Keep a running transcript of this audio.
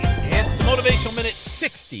Motivational Minute,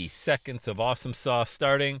 60 seconds of awesome sauce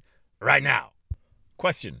starting right now.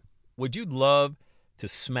 Question: would you love to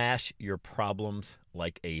smash your problems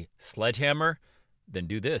like a sledgehammer? Then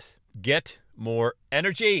do this. Get more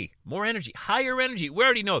energy. More energy. Higher energy. We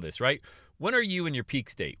already know this, right? When are you in your peak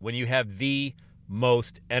state? When you have the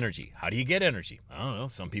most energy. How do you get energy? I don't know.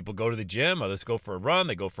 Some people go to the gym. Others go for a run.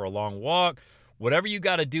 They go for a long walk. Whatever you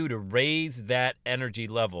got to do to raise that energy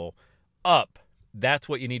level up, that's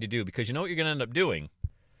what you need to do. Because you know what you're going to end up doing?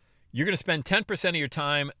 You're going to spend 10% of your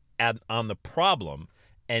time on the problem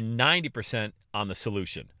and 90% on the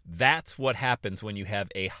solution. That's what happens when you have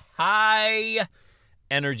a high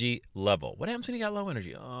energy level. What happens when you got low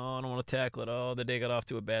energy? Oh, I don't want to tackle it. Oh, the day got off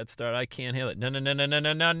to a bad start. I can't handle it.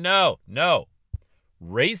 No.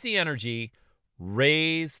 Raise the energy.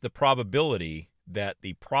 Raise the probability that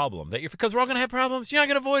the problem because we're all going to have problems. You're not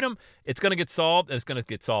going to avoid them. It's going to get solved, and it's going to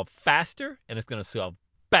get solved faster, and it's going to solve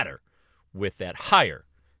better with that higher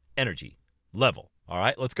energy level. All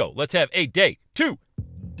right, let's go. Let's have a day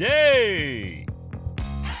today.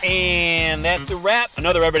 And that's a wrap.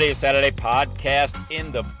 Another Everyday is Saturday podcast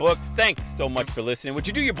in the books. Thanks so much for listening. Would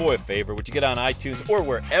you do your boy a favor? Would you get on iTunes or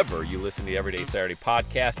wherever you listen to the Everyday Saturday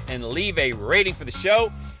podcast and leave a rating for the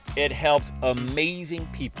show? It helps amazing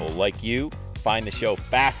people like you find the show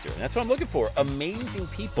faster. And that's what I'm looking for, amazing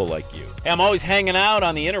people like you. Hey, I'm always hanging out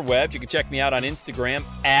on the interwebs. You can check me out on Instagram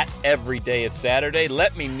at Everyday is Saturday.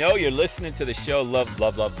 Let me know you're listening to the show.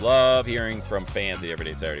 Love hearing from fans of the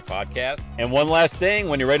Everyday Saturday podcast. And one last thing,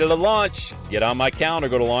 when you're ready to launch, get on my calendar,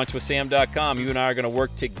 go to launchwithsam.com. You and I are going to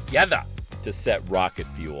work together to set rocket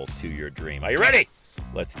fuel to your dream. Are you ready?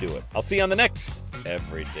 Let's do it. I'll see you on the next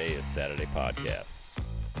Everyday is Saturday podcast.